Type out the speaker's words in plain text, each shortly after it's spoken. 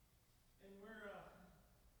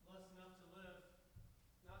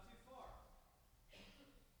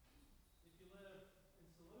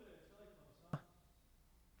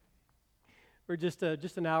We're just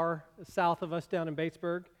an hour south of us down in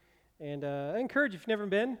Batesburg. And I encourage you, if you've never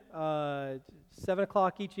been, 7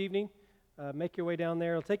 o'clock each evening, make your way down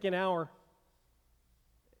there. It'll take you an hour,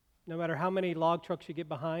 no matter how many log trucks you get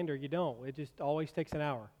behind or you don't. It just always takes an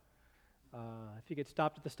hour. If you get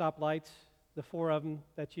stopped at the stoplights, the 4 of them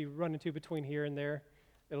that you run into between here and there,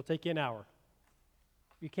 it'll take you an hour.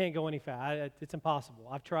 You can't go any fast. It's impossible.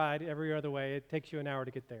 I've tried every other way. It takes you an hour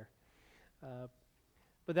to get there.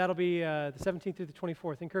 But that'll be the 17th through the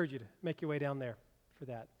 24th. I encourage you to make your way down there for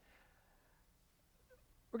that.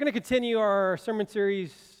 We're going to continue our sermon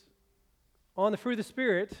series on the fruit of the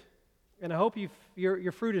Spirit, and I hope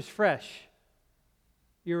your fruit is fresh.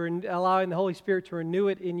 You're allowing the Holy Spirit to renew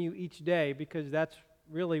it in you each day, because that's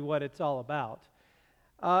really what it's all about.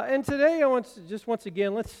 And today I want to just once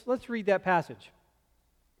again, let's read that passage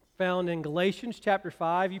found in Galatians chapter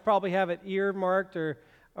 5. You probably have it earmarked or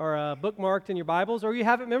bookmarked in your Bibles, or you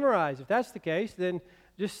have it memorized. If that's the case, then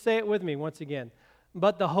just say it with me once again.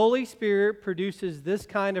 But the Holy Spirit produces this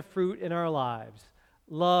kind of fruit in our lives: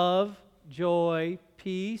 love, joy,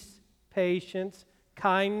 peace, patience,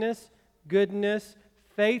 kindness, goodness,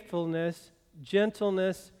 faithfulness,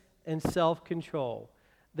 gentleness, and self-control.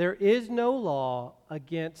 There is no law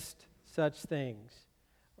against such things,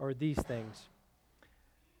 or these things.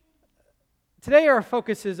 Today our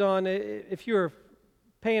focus is on, if you were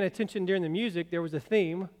paying attention during the music, there was a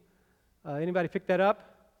theme. Anybody pick that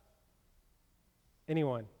up?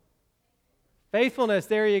 Anyone? Faithfulness,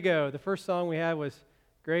 there you go. The first song we had was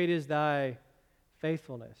Great is Thy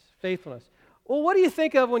Faithfulness. Faithfulness. Well, what do you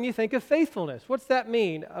think of when you think of faithfulness? What's that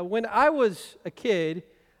mean? When I was a kid,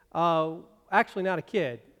 actually not a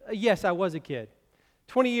kid. Yes, I was a kid.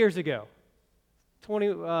 20 years ago.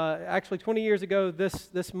 20 years ago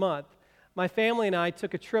this month, my family and I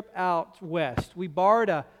took a trip out west. We borrowed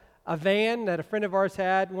a van that a friend of ours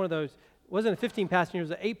had, one of those. It wasn't a 15-passenger, it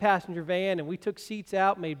was an 8-passenger van, and we took seats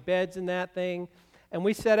out, made beds in that thing, and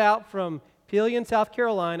we set out from Peoria, South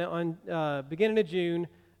Carolina on beginning of June,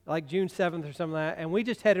 like June 7th or something like that, and we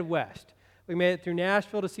just headed west. We made it through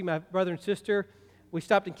Nashville to see my brother and sister. We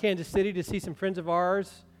stopped in Kansas City to see some friends of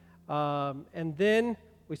ours, and then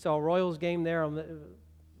we saw a Royals game there.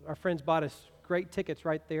 Our friends bought us great tickets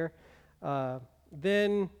right there.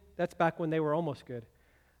 Then, that's back when they were almost good.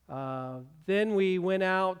 Then we went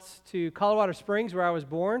out to Colorado Springs, where I was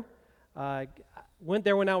born. Went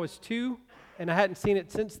there when I was 2, and I hadn't seen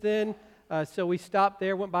it since then. So we stopped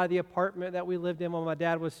there, went by the apartment that we lived in while my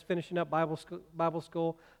dad was finishing up Bible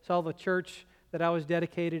school, saw the church that I was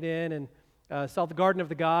dedicated in, and saw the Garden of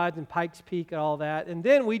the Gods and Pikes Peak and all that. And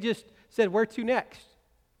then we just said, where to next?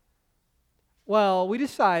 Well, we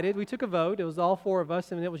decided, we took a vote, it was all 4 of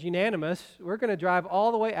us, and it was unanimous. We're going to drive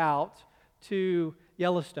all the way out to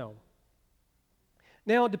Yellowstone.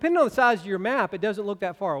 Now, depending on the size of your map, it doesn't look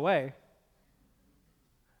that far away.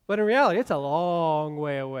 But in reality, it's a long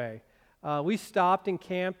way away. We stopped and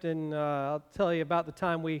camped, and I'll tell you about the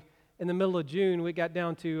time in the middle of June, we got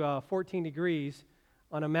down to 14 degrees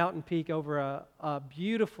on a mountain peak over a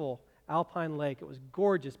beautiful alpine lake. It was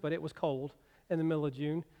gorgeous, but it was cold in the middle of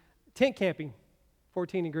June. Tent camping,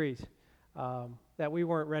 14 degrees, that we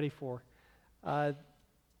weren't ready for.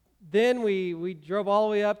 Then we drove all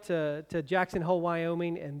the way up to Jackson Hole,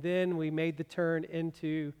 Wyoming, and then we made the turn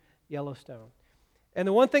into Yellowstone. And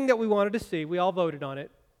the one thing that we wanted to see, we all voted on it,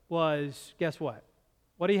 was, guess what?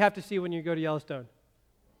 What do you have to see when you go to Yellowstone?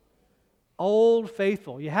 Old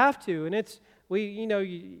Faithful. You have to, and it's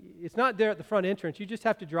not there at the front entrance. You just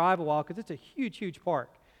have to drive a while because it's a huge, huge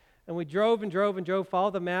park. And we drove and drove and drove,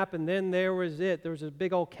 followed the map, and then there was it. There was a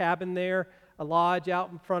big old cabin there, a lodge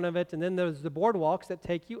out in front of it, and then there's the boardwalks that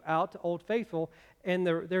take you out to Old Faithful, and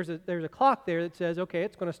there's a clock there that says, okay,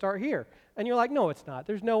 it's going to start here. And you're like, no, it's not.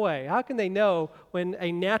 There's no way. How can they know when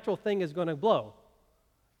a natural thing is going to blow?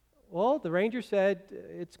 Well, the ranger said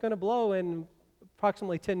it's going to blow in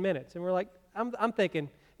approximately 10 minutes. And we're like, I'm thinking,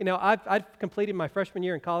 I've completed my freshman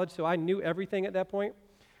year in college, so I knew everything at that point.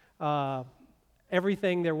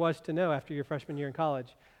 Everything there was to know after your freshman year in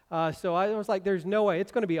college. So I was like, there's no way.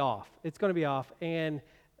 It's going to be off. It's going to be off. And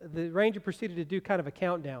the ranger proceeded to do kind of a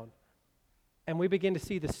countdown. And we began to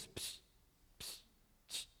see this psh, psh,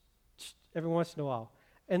 psh, psh, every once in a while.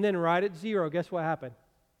 And then right at 0, guess what happened?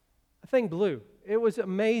 The thing blew. It was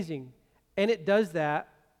amazing. And it does that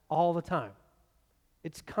all the time.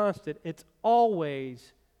 It's constant. It's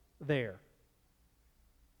always there.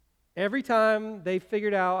 Every time they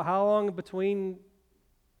figured out how long between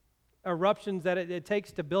eruptions that it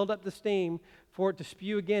takes to build up the steam for it to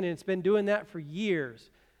spew again, and it's been doing that for years.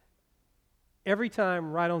 Every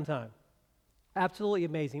time, right on time. Absolutely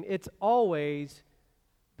amazing. It's always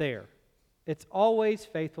there. It's always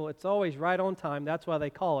faithful. It's always right on time. That's why they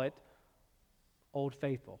call it Old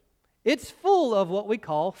Faithful. It's full of what we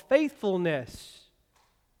call faithfulness.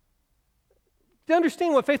 To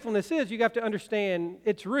understand what faithfulness is, you have to understand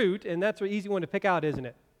its root, and that's an easy one to pick out, isn't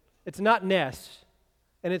it? It's not ness,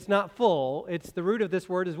 and it's not full. It's the root of this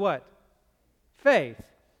word is what? Faith.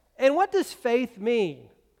 And what does faith mean?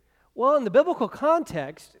 Well, in the biblical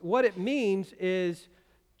context, what it means is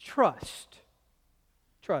trust.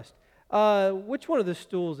 Trust. Which one of the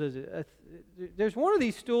stools is it? There's one of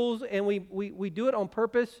these stools, and we do it on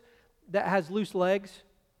purpose, that has loose legs.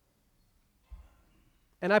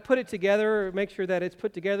 And I put it together, make sure that it's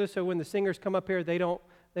put together so when the singers come up here, they don't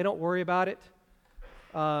worry about it.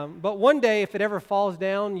 But one day, if it ever falls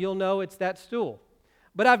down, you'll know it's that stool.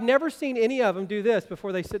 But I've never seen any of them do this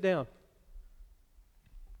before they sit down.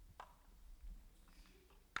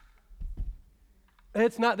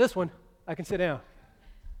 It's not this one. I can sit down.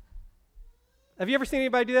 Have you ever seen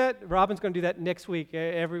anybody do that? Robin's going to do that next week.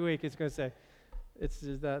 Every week, it's going to say, "It's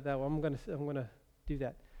just that one." I'm going to do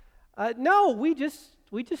that. No, we just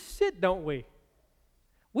sit, don't we?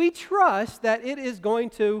 We trust that it is going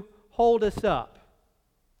to hold us up.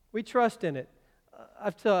 We trust in it.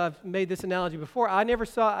 I've made this analogy before. I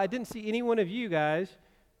didn't see any one of you guys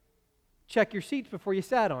check your seats before you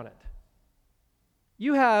sat on it.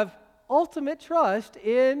 You have ultimate trust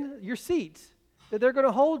in your seats, that they're going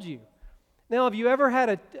to hold you. Now, have you ever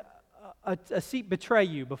had a seat betray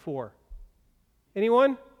you before?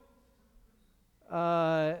 Anyone?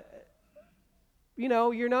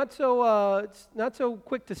 You're not so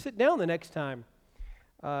quick to sit down the next time.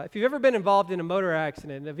 If you've ever been involved in a motor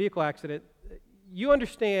accident, a vehicle accident, you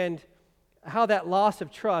understand how that loss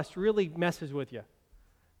of trust really messes with you.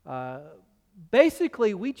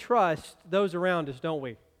 Basically, we trust those around us, don't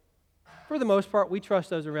we? For the most part, we trust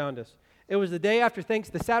those around us. It was the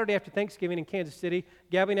Saturday after Thanksgiving in Kansas City.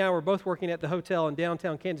 Gabby and I were both working at the hotel in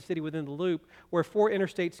downtown Kansas City within the Loop, where 4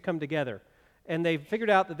 interstates come together. And they figured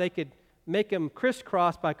out that they could make them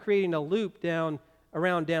crisscross by creating a loop down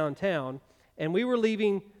around downtown. And we were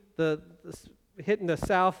leaving hitting the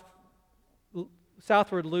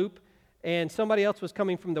southward loop, and somebody else was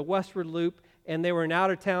coming from the westward loop, and they were an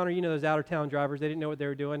out-of-towner. You know those out-of-town drivers. They didn't know what they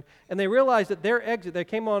were doing. And they realized that their exit, they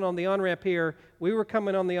came on the on-ramp here. We were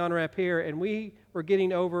coming on the on-ramp here, and we were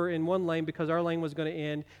getting over in one lane because our lane was going to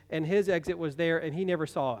end, and his exit was there, and he never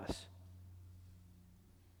saw us.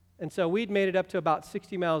 And so we'd made it up to about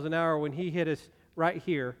 60 miles an hour when he hit us right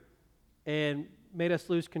here and made us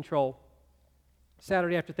lose control.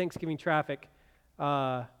 Saturday after Thanksgiving traffic,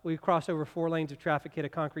 we crossed over 4 lanes of traffic, hit a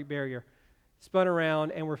concrete barrier, spun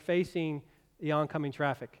around, and we're facing the oncoming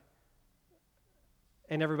traffic.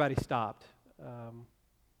 And everybody stopped.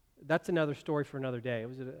 That's another story for another day. It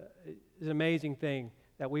was an amazing thing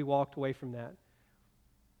that we walked away from that.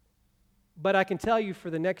 But I can tell you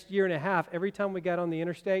for the next year and a half, every time we got on the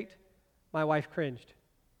interstate, my wife cringed.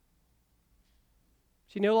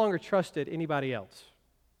 She no longer trusted anybody else.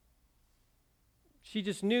 She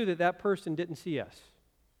just knew that person didn't see us.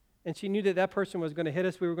 And she knew that person was going to hit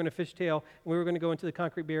us, we were going to fishtail, and we were going to go into the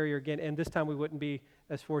concrete barrier again, and this time we wouldn't be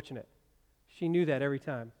as fortunate. She knew that every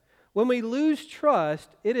time. When we lose trust,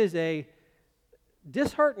 it is a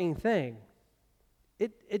disheartening thing.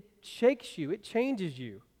 It shakes you. It changes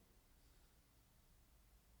you.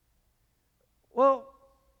 Well,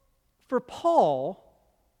 for Paul,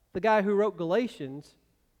 the guy who wrote Galatians,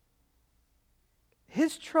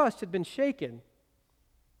 his trust had been shaken.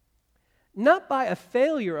 Not by a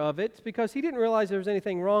failure of it, because he didn't realize there was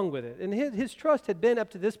anything wrong with it. And his trust had been up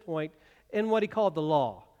to this point in what he called the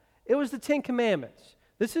law. It was the 10 Commandments.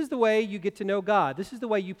 This is the way you get to know God. This is the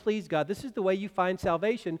way you please God. This is the way you find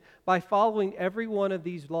salvation, by following every one of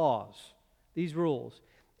these laws, these rules.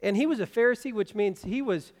 And he was a Pharisee, which means he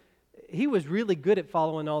was really good at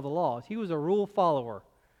following all the laws. He was a rule follower.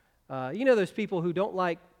 You know those people who don't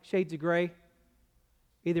like shades of gray?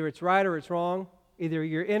 Either it's right or it's wrong. Either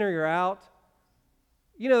you're in or you're out.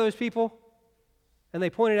 You know those people? And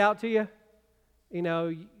they point it out to you. You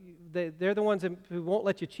know, they're the ones who won't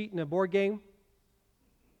let you cheat in a board game.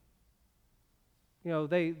 You know,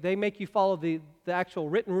 they make you follow the actual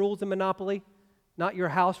written rules in Monopoly, not your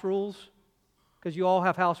house rules, because you all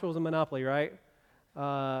have house rules in Monopoly, right?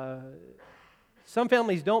 Some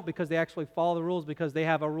families don't, because they actually follow the rules because they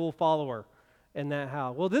have a rule follower in that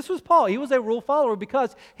house. Well, this was Paul. He was a rule follower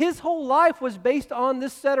because his whole life was based on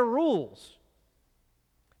this set of rules.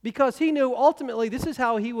 Because he knew ultimately this is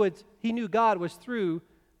how he knew God was through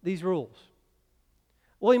these rules.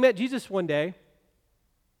 Well, he met Jesus one day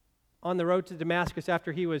on the road to Damascus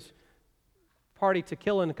after he was party to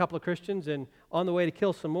killing a couple of Christians and on the way to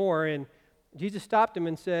kill some more. And Jesus stopped him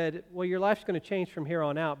and said, well, your life's going to change from here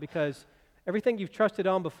on out because everything you've trusted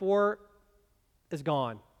on before is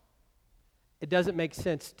gone. It doesn't make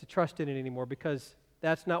sense to trust in it anymore because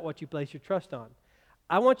that's not what you place your trust on.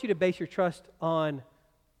 I want you to base your trust on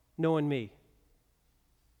knowing me.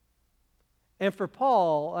 And for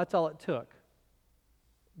Paul, that's all it took.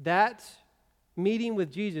 That meeting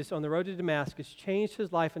with Jesus on the road to Damascus changed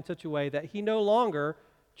his life in such a way that he no longer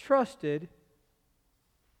trusted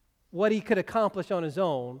what he could accomplish on his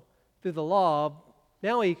own through the law.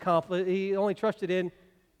 Now he only trusted in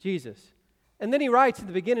Jesus. And then he writes at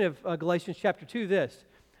the beginning of Galatians chapter 2 this,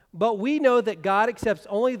 but we know that God accepts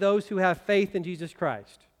only those who have faith in Jesus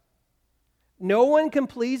Christ. No one can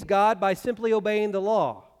please God by simply obeying the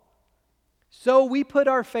law. So we put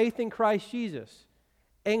our faith in Christ Jesus,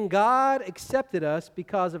 and God accepted us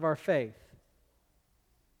because of our faith.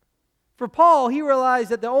 For Paul, he realized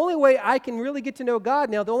that the only way I can really get to know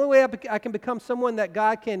God now, the only way I can become someone that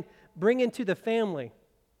God can bring into the family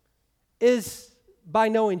is by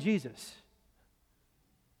knowing Jesus.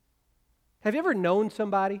 Have you ever known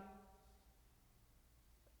somebody?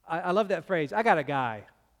 I love that phrase, I got a guy.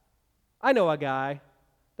 I know a guy.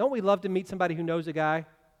 Don't we love to meet somebody who knows a guy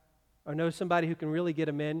or knows somebody who can really get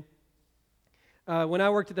him in? When I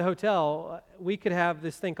worked at the hotel, we could have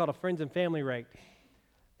this thing called a friends and family rate.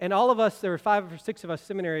 And all of us, there were 5 or 6 of us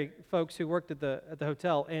seminary folks who worked at the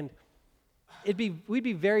hotel, and we'd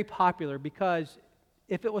be very popular because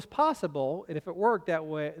if it was possible and if it worked that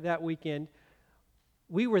way that weekend,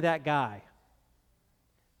 we were that guy.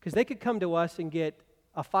 Because they could come to us and get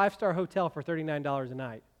a 5-star hotel for $39 a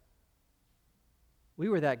night. We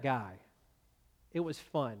were that guy. It was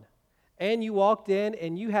fun. And you walked in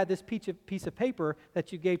and you had this piece of paper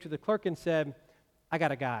that you gave to the clerk and said, I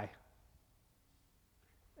got a guy.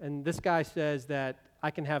 And this guy says that I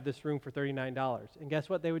can have this room for $39. And guess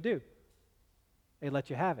what they would do? They'd let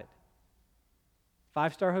you have it.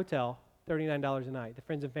 5-star hotel, $39 a night, the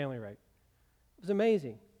friends and family rate. It was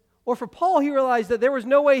amazing. Or for Paul, he realized that there was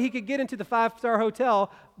no way he could get into the 5-star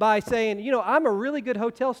hotel by saying, I'm a really good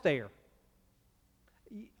hotel stayer.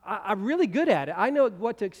 I'm really good at it. I know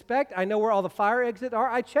what to expect. I know where all the fire exits are.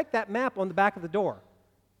 I checked that map on the back of the door.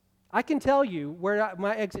 I can tell you where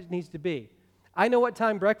my exit needs to be. I know what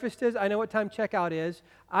time breakfast is. I know what time checkout is.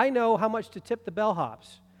 I know how much to tip the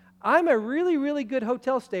bellhops. I'm a really, really good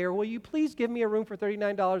hotel stayer. Will you please give me a room for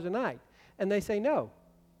 $39 a night? And they say no.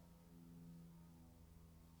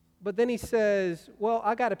 But then he says, well,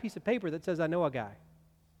 I got a piece of paper that says I know a guy.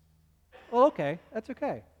 Well, okay, that's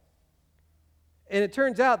okay. And it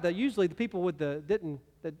turns out that usually the people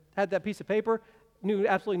that had that piece of paper knew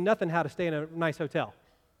absolutely nothing how to stay in a nice hotel.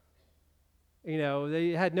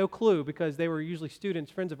 They had no clue because they were usually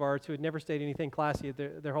students, friends of ours, who had never stayed anything classy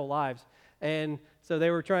their whole lives. And so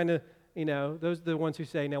they were trying to, those are the ones who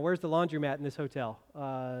say, now where's the laundromat in this hotel?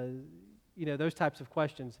 Those types of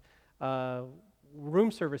questions.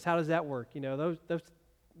 Room service, how does that work? Those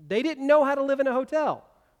they didn't know how to live in a hotel,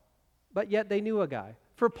 but yet they knew a guy.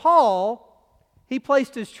 For Paul, he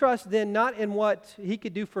placed his trust then not in what he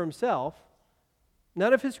could do for himself,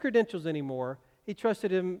 none of his credentials anymore. He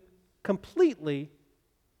trusted him completely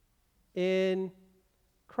in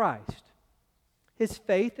Christ. His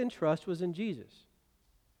faith and trust was in Jesus.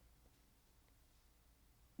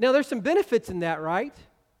 Now, there's some benefits in that, right?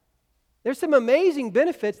 There's some amazing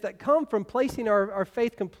benefits that come from placing our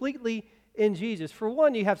faith completely in Jesus. For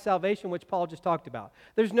one, you have salvation, which Paul just talked about.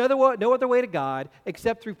 There's no other way to God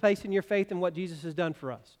except through placing your faith in what Jesus has done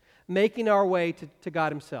for us, making our way to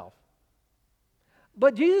God himself.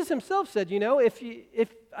 But Jesus himself said, if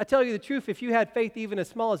I tell you the truth, if you had faith even as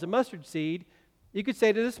small as a mustard seed, you could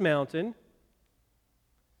say to this mountain,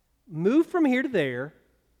 move from here to there,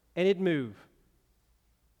 and it'd move.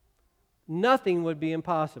 Nothing would be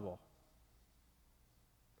impossible.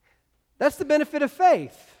 That's the benefit of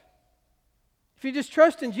faith. If you just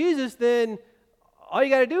trust in Jesus, then all you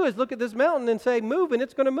got to do is look at this mountain and say, move, and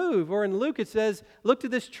it's going to move. Or in Luke it says, look to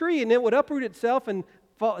this tree, and it would uproot itself and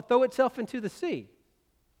throw itself into the sea.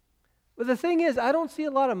 But the thing is, I don't see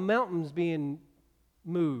a lot of mountains being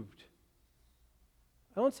moved.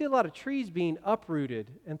 I don't see a lot of trees being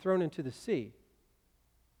uprooted and thrown into the sea.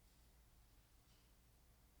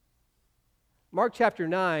 Mark chapter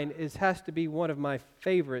 9 has to be one of my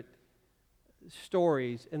favorite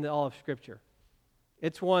stories in all of Scripture.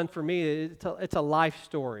 It's one, for me, it's a life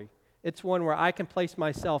story. It's one where I can place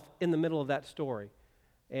myself in the middle of that story.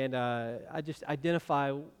 And I just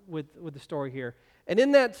identify with the story here. And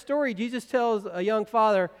in that story, Jesus tells a young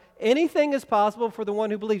father, anything is possible for the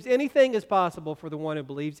one who believes. Anything is possible for the one who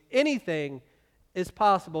believes. Anything is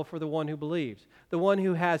possible for the one who believes, the one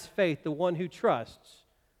who has faith, the one who trusts.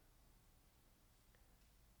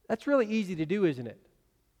 That's really easy to do, isn't it?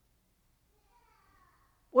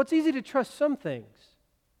 Well, it's easy to trust some things.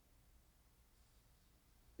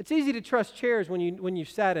 It's easy to trust chairs when you've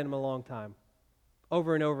sat in them a long time,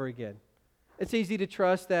 over and over again. It's easy to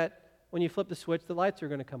trust that when you flip the switch, the lights are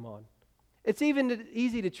going to come on. It's even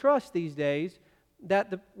easy to trust these days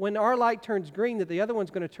that when our light turns green, that the other one's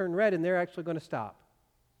going to turn red and they're actually going to stop.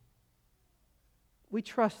 We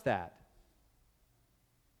trust that.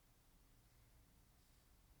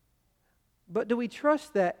 But do we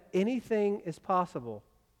trust that anything is possible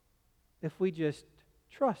if we just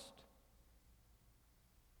trust?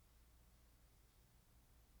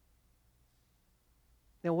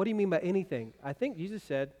 Now, what do you mean by anything? I think Jesus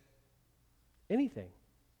said anything.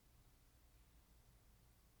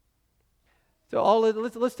 So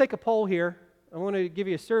let's take a poll here. I want to give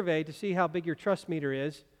you a survey to see how big your trust meter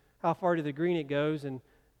is, how far to the green it goes. And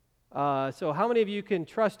so how many of you can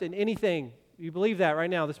trust in anything? You believe that right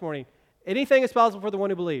now this morning? Anything is possible for the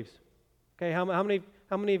one who believes. Okay, how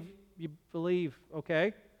many of you believe?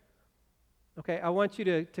 Okay. Okay, I want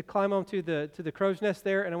you to climb onto the crow's nest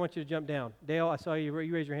there, and I want you to jump down. Dale, I saw you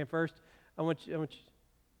raise your hand first. I want you.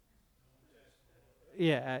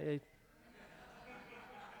 Yeah.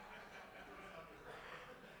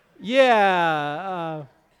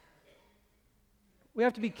 We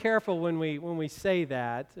have to be careful when we say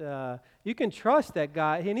that. You can trust that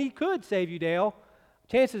God, and He could save you, Dale.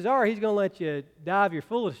 Chances are He's going to let you die of your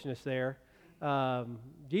foolishness there.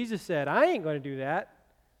 Jesus said, I ain't going to do that.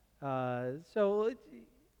 So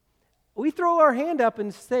we throw our hand up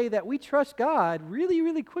and say that we trust God really,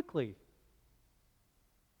 really quickly.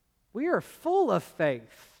 We are full of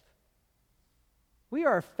faith. We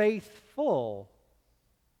are faithful.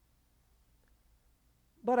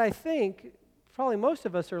 But I think probably most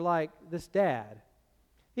of us are like this dad.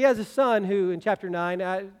 He has a son who, in chapter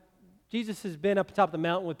 9, Jesus has been up atop the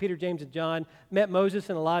mountain with Peter, James, and John, met Moses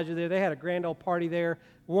and Elijah there. They had a grand old party there.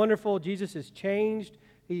 Wonderful. Jesus has changed.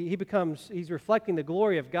 He's reflecting the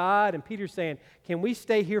glory of God, and Peter's saying, can we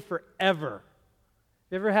stay here forever?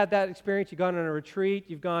 You ever had that experience? You've gone on a retreat,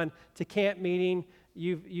 you've gone to camp meeting,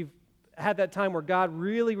 you've had that time where God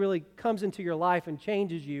really, really comes into your life and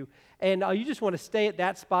changes you, and you just want to stay at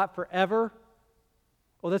that spot forever?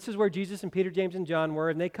 Well, this is where Jesus and Peter, James, and John were,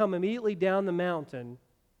 and they come immediately down the mountain,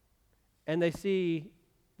 and they see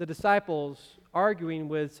the disciples arguing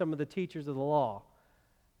with some of the teachers of the law.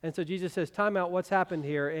 And so Jesus says, time out, what's happened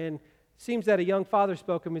here? And it seems that a young father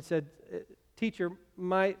spoke to him and said, teacher,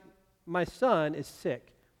 my son is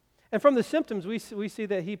sick. And from the symptoms, we see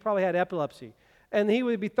that he probably had epilepsy. And he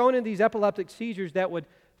would be thrown in these epileptic seizures that would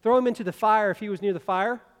throw him into the fire if he was near the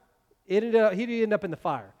fire. He'd end up in the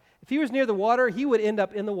fire. If he was near the water, he would end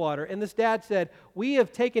up in the water. And this dad said, we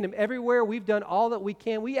have taken him everywhere. We've done all that we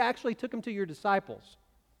can. We actually took him to your disciples.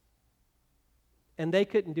 And they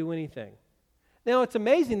couldn't do anything. Now, it's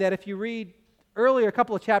amazing that if you read a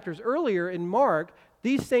couple of chapters earlier in Mark,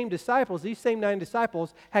 these same 9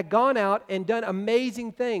 disciples, had gone out and done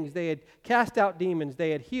amazing things. They had cast out demons. They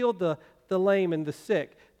had healed the lame and the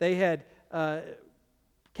sick. They had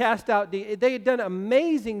they had done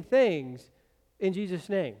amazing things in Jesus'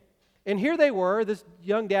 name. And here they were. This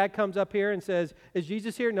young dad comes up here and says, is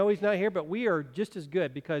Jesus here? No, He's not here, but we are just as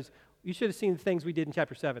good because you should have seen the things we did in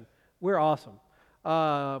chapter 7. We're awesome.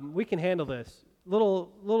 We can handle this.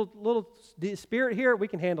 Little spirit here, we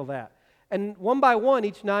can handle that. And one by one,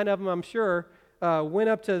 each 9 of them, I'm sure, went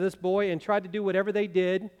up to this boy and tried to do whatever they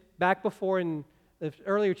did back before in the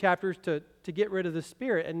earlier chapters to get rid of the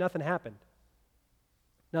spirit, and nothing happened.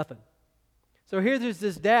 Nothing. So here there's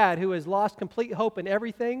this dad who has lost complete hope in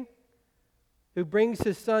everything, who brings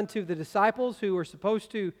his son to the disciples who are supposed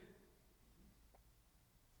to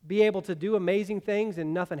be able to do amazing things,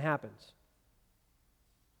 and nothing happens.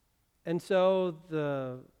 And so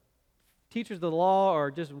the teachers of the law are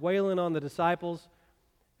just wailing on the disciples,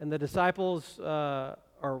 and the disciples are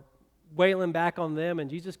wailing back on them, and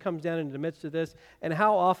Jesus comes down into the midst of this. And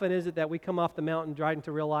how often is it that we come off the mountain right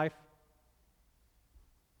into real life?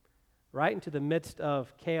 Right into the midst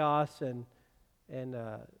of chaos and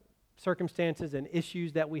circumstances and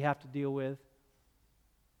issues that we have to deal with.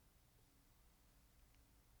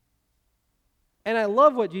 And I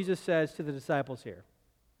love what Jesus says to the disciples here.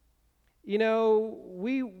 You know,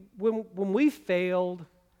 when we failed,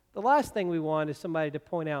 the last thing we want is somebody to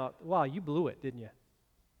point out, wow, you blew it, didn't you?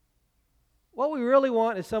 What we really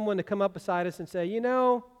want is someone to come up beside us and say, you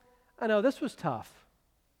know, I know this was tough.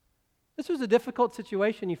 This was a difficult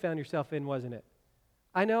situation you found yourself in, wasn't it?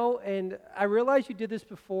 I know, and I realize you did this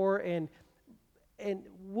before, and and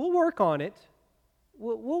we'll work on it.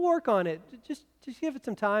 We'll work on it. Just give it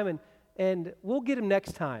some time, and we'll get him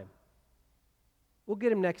next time. We'll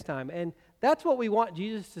get him next time. And that's what we want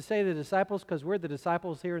Jesus to say to the disciples, because we're the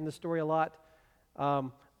disciples here in this story a lot.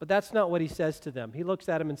 But that's not what he says to them. He looks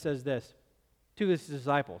at them and says this to his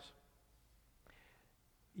disciples.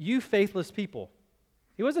 You faithless people.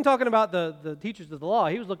 He wasn't talking about the teachers of the law.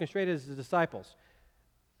 He was looking straight at his disciples.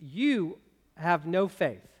 You have no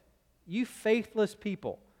faith. You faithless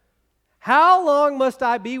people. How long must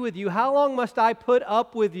I be with you? How long must I put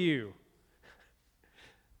up with you?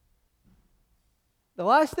 The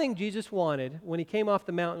last thing Jesus wanted when he came off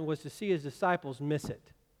the mountain was to see his disciples miss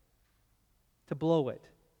it, to blow it.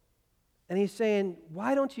 And he's saying,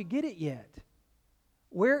 why don't you get it yet?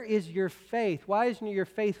 Where is your faith? Why isn't your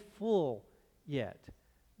faith full yet?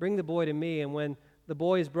 Bring the boy to me. And when the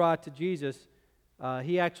boy is brought to Jesus,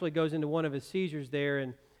 he actually goes into one of his seizures there.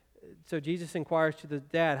 And so Jesus inquires to the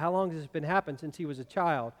dad, how long has this been happening since he was a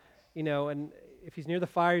child? You know, and if he's near the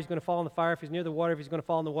fire, he's going to fall in the fire. If he's near the water, he's going to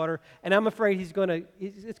fall in the water. And I'm afraid it's going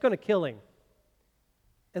to kill him.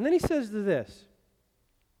 And then he says to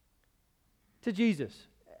Jesus,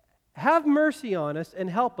 have mercy on us and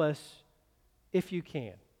help us if you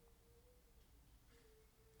can.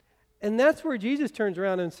 And that's where Jesus turns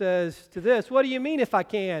around and says to this, what do you mean if I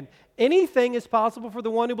can? Anything is possible for the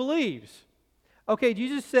one who believes. Okay,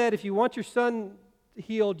 Jesus said if you want your son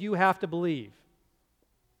healed, you have to believe.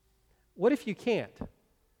 What if you can't?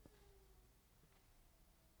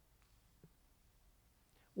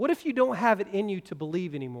 What if you don't have it in you to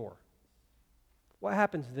believe anymore? What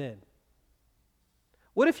happens then?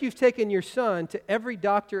 What if you've taken your son to every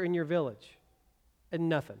doctor in your village and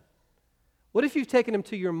nothing? What if you've taken him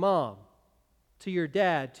to your mom, to your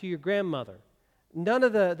dad, to your grandmother? None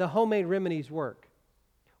of the homemade remedies work.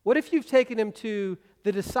 What if you've taken him to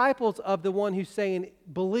the disciples of the one who's saying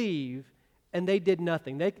believe, and they did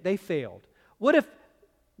nothing? They failed. What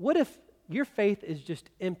if your faith is just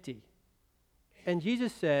empty? And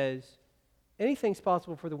Jesus says, anything's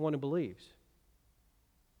possible for the one who believes.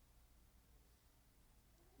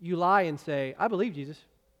 You lie and say, I believe, Jesus.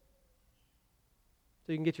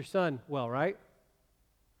 So you can get your son well, right?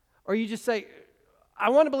 Or you just say, I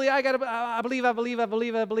want to believe, I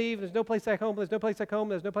believe. There's no place like home, there's no place like home,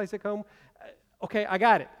 there's no place like home. Okay, I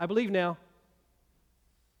got it. I believe now.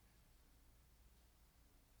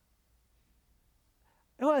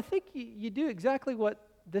 No, I think you do exactly what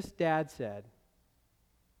this dad said.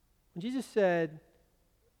 When Jesus said,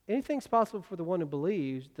 anything's possible for the one who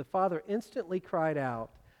believes, the father instantly cried out,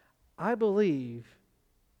 I believe,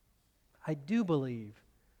 I do believe,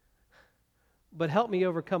 but help me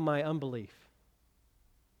overcome my unbelief.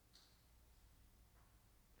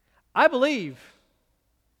 I believe,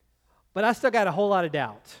 but I still got a whole lot of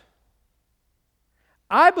doubt.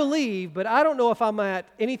 I believe, but I don't know if I'm at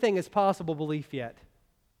anything is possible belief yet.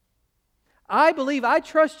 I believe, I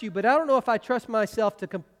trust you, but I don't know if I trust myself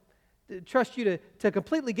to trust you to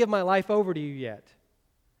completely give my life over to you yet.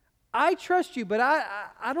 I trust you, but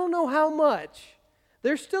I don't know how much.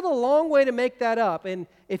 There's still a long way to make that up. And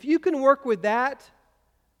if you can work with that,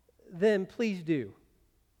 then please do.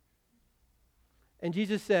 And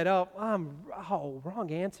Jesus said, wrong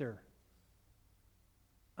answer.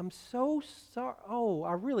 I'm so sorry. Oh,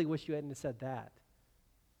 I really wish you hadn't said that.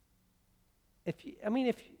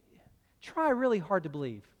 Try really hard to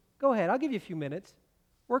believe. Go ahead, I'll give you a few minutes.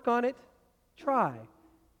 Work on it. Try.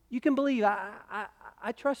 You can believe.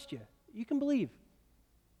 I trust you. You can believe.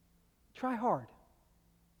 Try hard.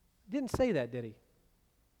 Didn't say that, did he?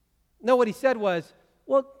 No, what he said was,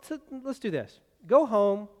 let's do this. Go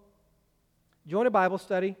home, join a Bible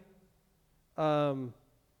study,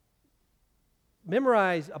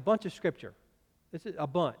 memorize a bunch of scripture. This is a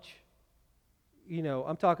bunch. You know,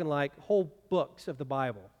 I'm talking like whole books of the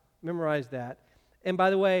Bible. Memorize that. And by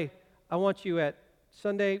the way, I want you at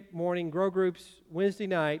Sunday morning, grow groups, Wednesday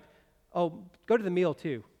night. Oh, go to the meal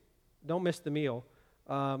too. Don't miss the meal.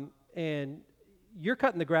 And you're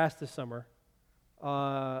cutting the grass this summer.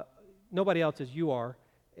 Nobody else is. You are.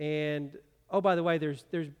 And oh, by the way,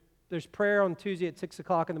 there's prayer on Tuesday at 6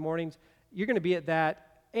 o'clock in the mornings. You're going to be at that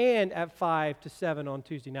and at 5 to 7 on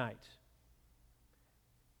Tuesday nights.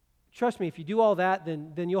 Trust me, if you do all that,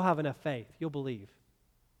 then you'll have enough faith. You'll believe.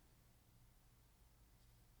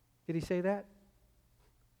 Did he say that?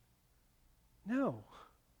 No.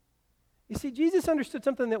 You see, Jesus understood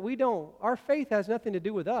something that we don't. Our faith has nothing to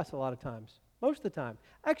do with us a lot of times. Most of the time.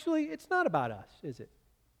 Actually, it's not about us, is it?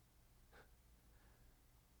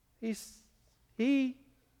 He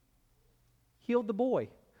healed the boy.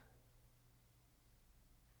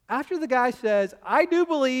 After the guy says, I do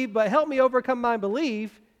believe, but help me overcome my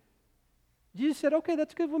belief, Jesus said, okay,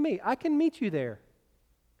 that's good with me. I can meet you there.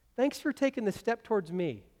 Thanks for taking the step towards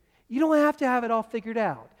me. You don't have to have it all figured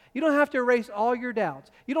out. You don't have to erase all your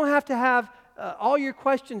doubts. You don't have to have all your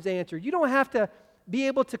questions answered. You don't have to be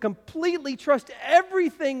able to completely trust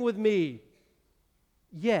everything with me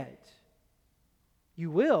yet.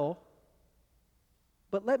 You will,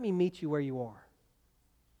 but let me meet you where you are.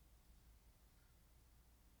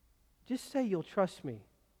 Just say you'll trust me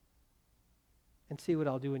and see what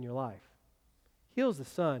I'll do in your life. Heals the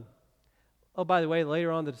son. Oh, by the way,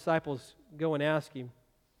 later on the disciples go and ask him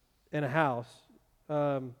in a house,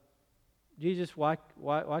 Jesus, why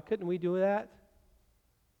couldn't we do that?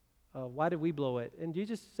 Why did we blow it? And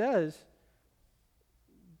Jesus says,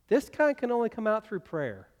 this kind can only come out through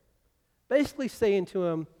prayer. Basically saying to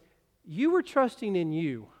him, you were trusting in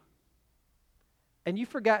you, and you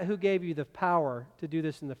forgot who gave you the power to do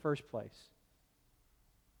this in the first place.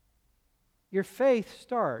 Your faith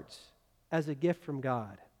starts as a gift from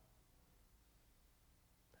God.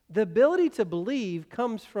 The ability to believe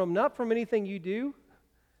comes from not from anything you do.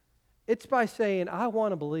 It's by saying, I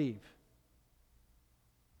want to believe.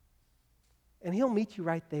 And he'll meet you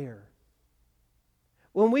right there.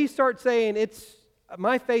 When we start saying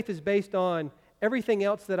my faith is based on everything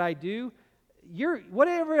else that I do,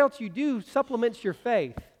 whatever else you do supplements your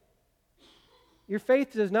faith. Your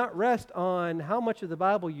faith does not rest on how much of the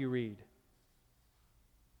Bible you read.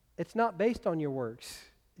 It's not based on your works.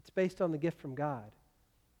 It's based on the gift from God.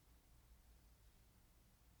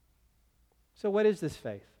 So what is this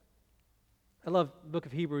faith? I love the book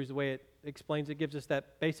of Hebrews, the way it explains it, gives us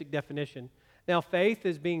that basic definition. Now, faith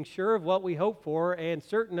is being sure of what we hope for and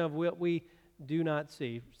certain of what we do not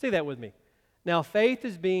see. Say that with me. Now, faith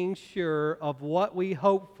is being sure of what we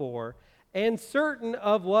hope for and certain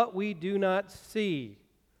of what we do not see.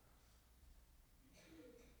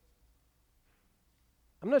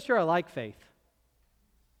 I'm not sure I like faith.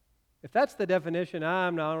 If that's the definition,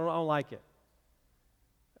 I don't like it.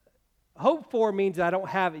 Hope for means I don't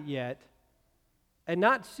have it yet, and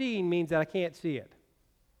not seeing means that I can't see it.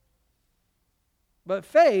 But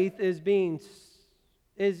faith is being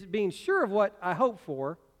sure of what I hope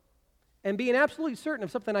for and being absolutely certain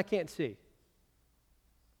of something I can't see.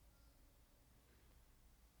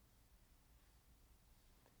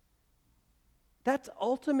 That's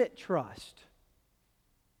ultimate trust.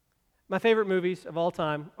 My favorite movies of all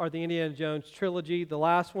time are the Indiana Jones trilogy. The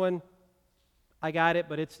last one, I got it,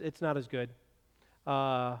 but it's not as good.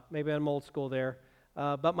 Maybe I'm old school there.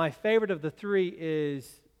 But my favorite of the three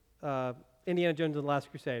is Indiana Jones and the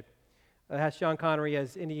Last Crusade. It has Sean Connery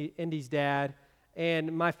as Indy's dad.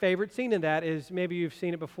 And my favorite scene in that is, maybe you've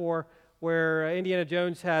seen it before, where Indiana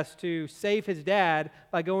Jones has to save his dad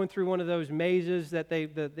by going through one of those mazes that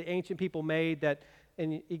the ancient people made,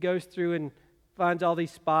 and he goes through and finds all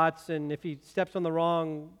these spots, and if he steps on the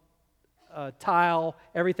wrong tile,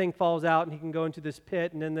 everything falls out, and he can go into this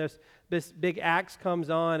pit, and then this big axe comes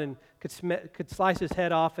on and could slice his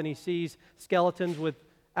head off, and he sees skeletons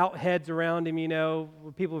without heads around him,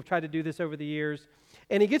 people have tried to do this over the years.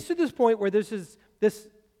 And he gets to this point where there's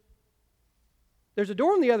a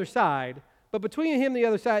door on the other side, but between him and the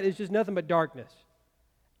other side is just nothing but darkness.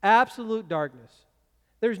 Absolute darkness.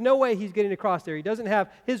 There's no way he's getting across there. He doesn't have,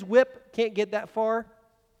 his whip can't get that far.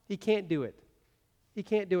 He can't do it. He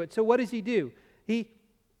can't do it. So what does he do?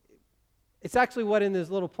 It's actually what in his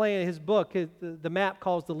little plan, his book, the map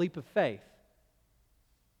calls the leap of faith.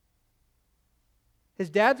 His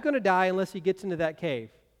dad's going to die unless he gets into that cave.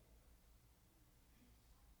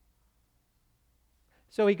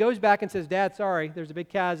 So he goes back and says, Dad, sorry, there's a big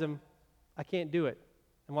chasm. I can't do it.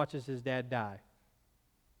 And watches his dad die.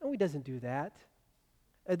 No, he doesn't do that.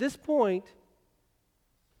 At this point,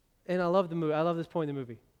 and I love the movie. I love this point in the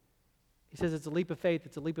movie. He says it's a leap of faith,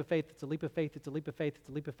 it's a leap of faith, it's a leap of faith, it's a leap of faith, it's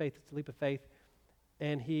a leap of faith, it's a leap of faith.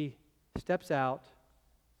 And he steps out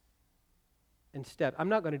and steps. I'm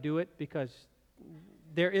not going to do it because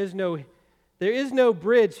there is no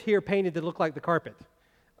bridge here painted to look like the carpet.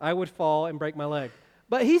 I would fall and break my leg.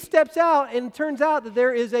 But he steps out, and it turns out that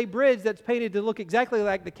there is a bridge that's painted to look exactly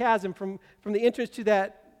like the chasm from the entrance to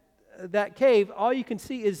that cave. All you can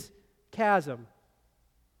see is chasm.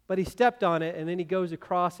 But he stepped on it, and then he goes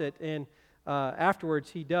across it, and afterwards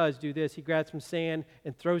he does do this. He grabs some sand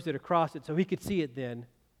and throws it across it so he could see it then.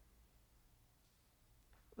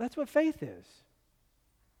 That's what faith is.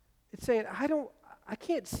 It's saying, I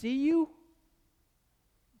can't see you,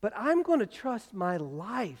 but I'm going to trust my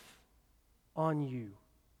life on you.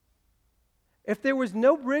 If there was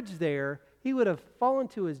no bridge there, he would have fallen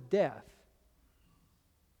to his death.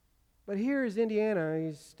 But here is Indiana.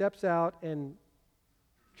 He steps out and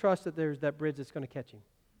trusts that there's that bridge that's going to catch him.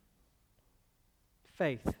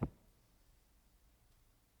 Faith.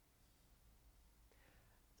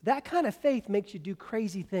 That kind of faith makes you do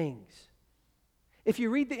crazy things. If you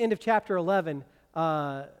read the end of chapter 11,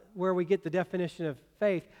 where we get the definition of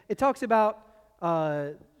faith, it talks about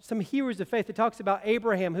some heroes of faith. It talks about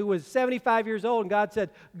Abraham, who was 75 years old, and God said,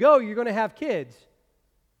 go, you're going to have kids.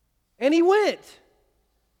 And he went.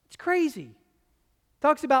 It's crazy. It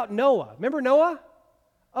talks about Noah. Remember Noah?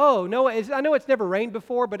 Oh, Noah, I know it's never rained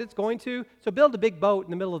before, but it's going to, so build a big boat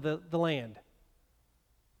in the middle of the land.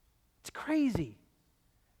 It's crazy.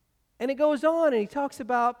 And it goes on, and he talks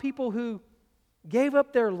about people who gave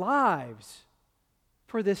up their lives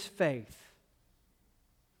for this faith.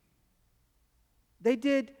 They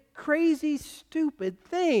did crazy, stupid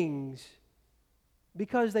things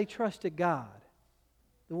because they trusted God,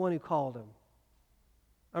 the one who called them.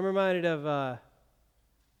 I'm reminded of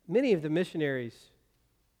many of the missionaries,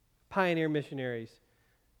 pioneer missionaries.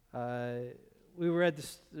 We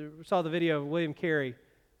saw the video of William Carey,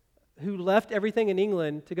 who left everything in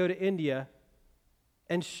England to go to India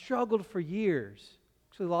and struggled for years.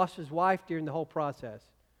 Actually lost his wife during the whole process.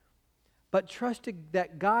 But trusted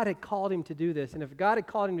that God had called him to do this. And if God had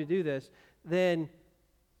called him to do this, then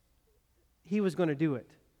he was going to do it.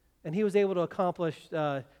 And he was able to accomplish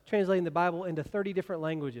translating the Bible into 30 different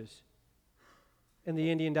languages in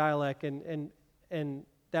the Indian dialect and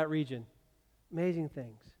that region. Amazing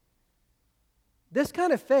things. This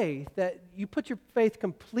kind of faith, that you put your faith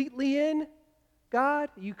completely in God,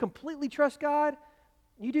 you completely trust God,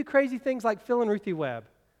 you do crazy things like Phil and Ruthie Webb.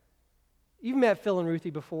 You've met Phil and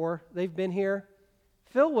Ruthie before. They've been here.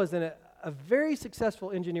 Phil was a very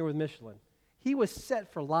successful engineer with Michelin. He was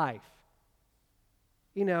set for life.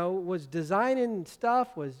 Was designing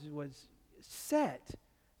stuff, was set.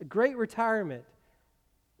 A great retirement.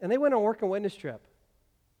 And they went on a work and witness trip.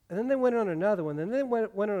 And then they went on another one. And then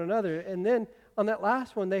went on another. And then on that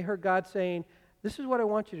last one, they heard God saying, this is what I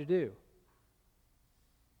want you to do.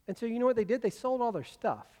 And so you know what they did? They sold all their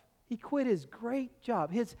stuff. He quit his great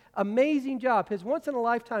job, his amazing job, his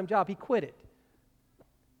once-in-a-lifetime job. He quit it.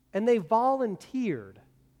 And they volunteered.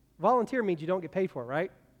 Volunteer means you don't get paid for it,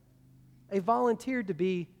 right? They volunteered to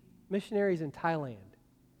be missionaries in Thailand.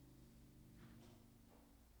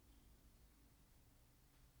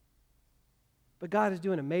 But God is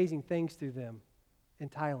doing amazing things through them in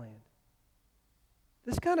Thailand.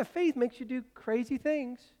 This kind of faith makes you do crazy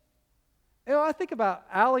things. I think about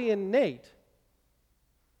Allie and Nate.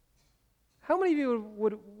 How many of you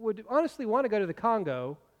would honestly want to go to the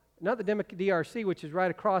Congo, not the DRC, which is right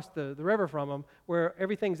across the river from them, where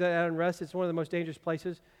everything's at unrest? It's one of the most dangerous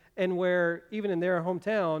places, and where even in their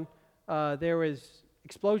hometown, there was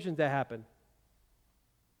explosions that happen.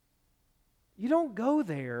 You don't go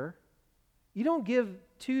there. You don't give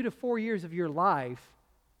 2 to 4 years of your life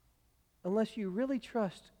unless you really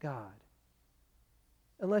trust God,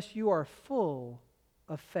 unless you are full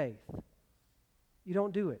of faith. You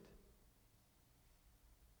don't do it.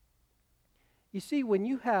 You see, when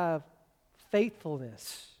you have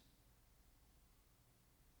faithfulness,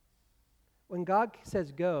 when God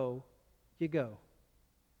says go, you go.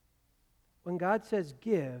 When God says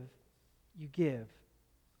give, you give.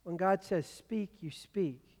 When God says speak, you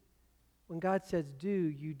speak. When God says do,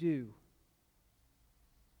 you do.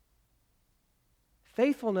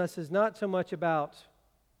 Faithfulness is not so much about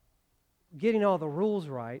getting all the rules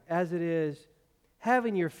right as it is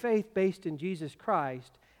having your faith based in Jesus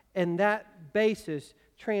Christ, and that basis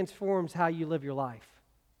transforms how you live your life.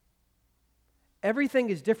 Everything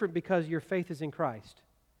is different because your faith is in Christ.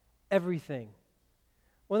 Everything.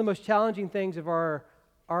 One of the most challenging things of our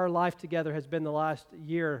life together has been the last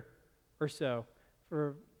year or so.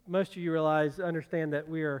 For most of you understand that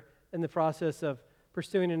we are in the process of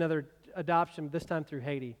pursuing another adoption, this time through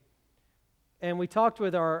Haiti. And we talked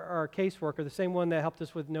with our caseworker, the same one that helped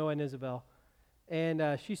us with Noah and Isabel.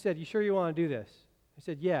 And she said, you sure you want to do this? I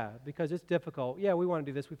said, yeah, because it's difficult. Yeah, we want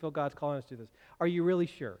to do this. We feel God's calling us to do this. Are you really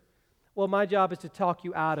sure? Well, my job is to talk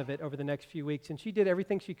you out of it over the next few weeks. And she did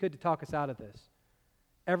everything she could to talk us out of this.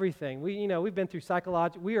 Everything. We've been through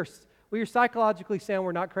we are psychologically sound.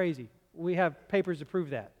 We're not crazy. We have papers to prove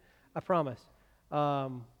that. I promise.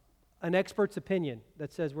 An expert's opinion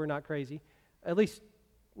that says we're not crazy, at least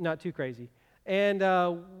not too crazy. And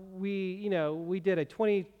we did a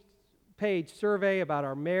 20-page survey about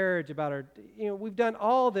our marriage, about our, we've done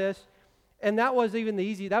all this, and that was the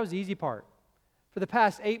easy part. For the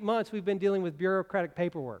past 8 months, we've been dealing with bureaucratic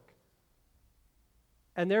paperwork.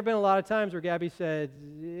 And there have been a lot of times where Gabby said,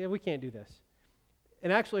 yeah, we can't do this.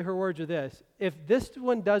 and actually her words are this: if this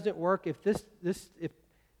one doesn't work, if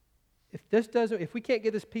we can't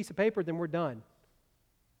get this piece of paper, then we're done.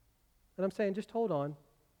 And I'm saying, just hold on.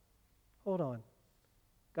 Hold on.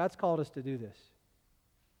 God's called us to do this.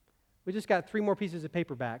 We just got 3 more pieces of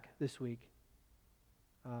paper back this week.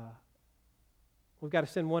 We've got to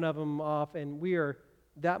send one of them off, and we are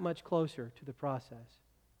that much closer to the process.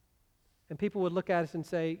 And people would look at us and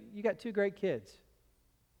say, you got 2 great kids.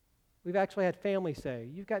 We've actually had families say,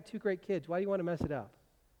 you've got 2 great kids. Why do you want to mess it up?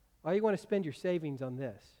 Why do you want to spend your savings on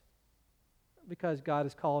this? Because God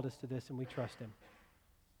has called us to this and we trust Him.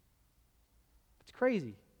 It's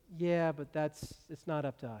crazy. Yeah, but it's not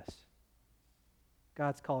up to us.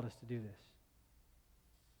 God's called us to do this.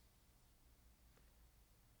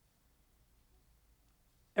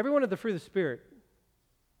 Every one of the fruit of the Spirit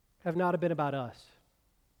have not been about us.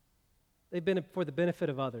 They've been for the benefit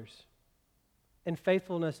of others. And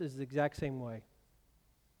faithfulness is the exact same way.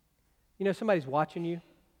 You know, somebody's watching you.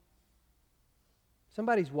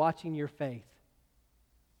 Somebody's watching your faith.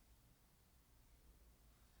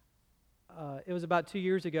 It was about 2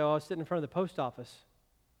 years ago. I was sitting in front of the post office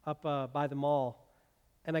up by the mall,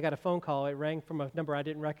 and I got a phone call. It rang from a number I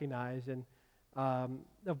didn't recognize, and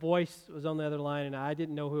a voice was on the other line, and I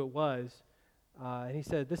didn't know who it was. And he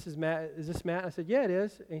said, "This is Matt. Is this Matt?" And I said, "Yeah, it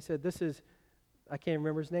is." And he said, "This is," I can't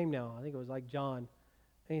remember his name now. I think it was like John.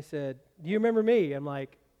 And he said, "Do you remember me?" I'm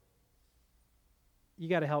like, "You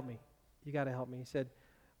got to help me. You got to help me." He said,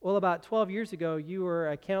 "Well, about 12 years ago, you were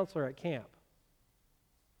a counselor at camp.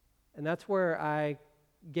 And that's where I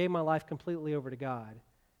gave my life completely over to God.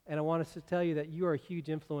 And I want us to tell you that you are a huge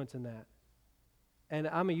influence in that. And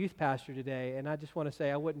I'm a youth pastor today, and I just want to say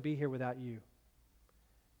I wouldn't be here without you."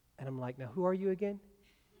 And I'm like, "Now, who are you again?"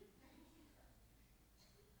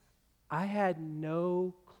 I had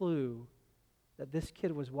no clue that this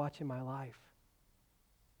kid was watching my life.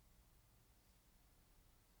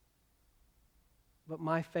 But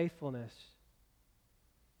my faithfulness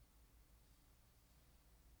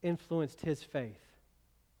influenced his faith.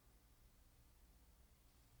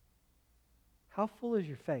 How full is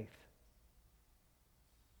your faith?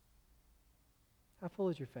 How full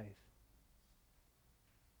is your faith?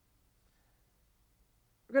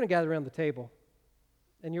 We're going to gather around the table,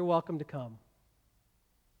 and you're welcome to come.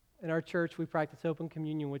 In our church, we practice open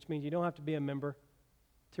communion, which means you don't have to be a member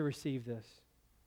to receive this.